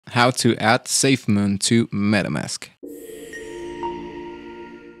How to add Safemoon to Metamask.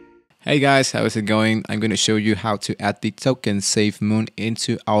 Hey guys, how is it going? I'm going to show you how to add the token Safemoon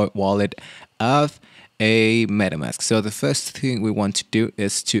into our wallet of a Metamask. So the first thing we want to do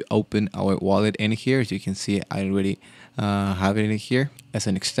is to open our wallet in here. As you can see, I already have it in here as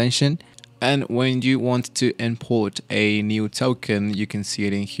an extension. And when you want to import a new token, you can see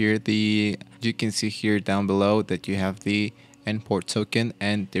it in here. You can see here down below that you have the import token,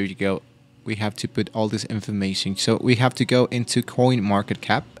 and there you go. We have to put all this information. So we have to go into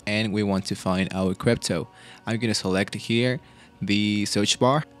CoinMarketCap and we want to find our crypto. I'm going to select here the search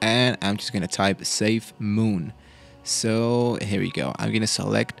bar and I'm just going to type Safemoon. So here we go. I'm going to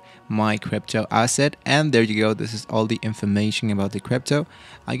select my crypto asset and there you go. This is all the information about the crypto.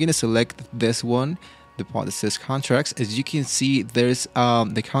 I'm going to select this one, the part that says contracts. As you can see, there's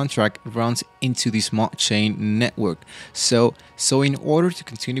the contract runs into the smart chain network. So in order to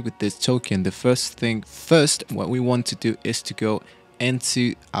continue with this token, the first what we want to do is to go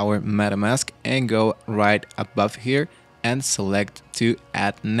into our MetaMask and go right above here and select to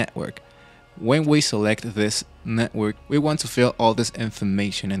add network. When we select this network, we want to fill all this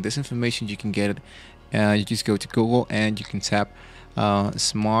information, and this information you can get it. You just go to Google and you can tap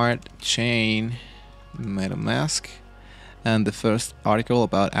smart chain MetaMask and the first article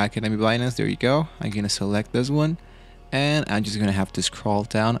about Academy Binance. There you go. I'm gonna select this one and I'm just gonna have to scroll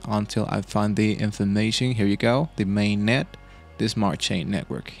down until I find the information. Here you go, the main net, the smart chain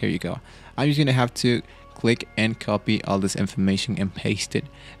network. Here you go. I'm just gonna have to click and copy all this information and paste it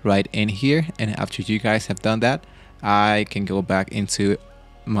right in here, and after you guys have done that, I can go back into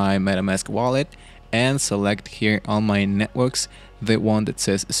my MetaMask wallet and select here on my networks the one that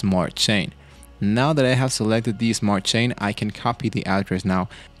says smart chain. Now that I have selected the smart chain, I can copy the address now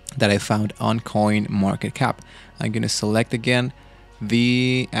that I found on CoinMarketCap. I'm going to select again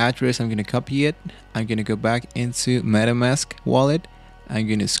the address. I'm going to copy it. I'm going to go back into MetaMask wallet. I'm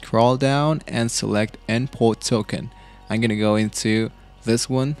going to scroll down and select import token. I'm going to go into this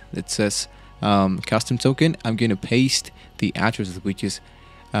one that says custom token. I'm going to paste the address that we just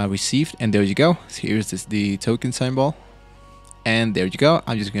received, and there you go. So here's the token symbol. And there you go.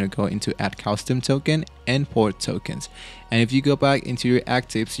 I'm just going to go into add custom token, import tokens. And if you go back into your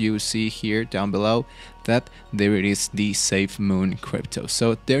actives, you will see here down below that there it is, the Safemoon crypto.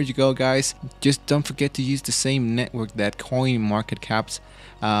 So there you go, guys. Just don't forget to use the same network that CoinMarketCaps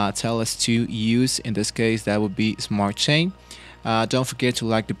tell us to use. In this case, that would be Smart Chain. Don't forget to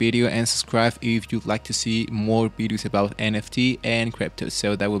like the video and subscribe if you'd like to see more videos about NFT and crypto.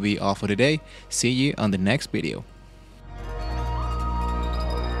 So that will be all for today. See you on the next video.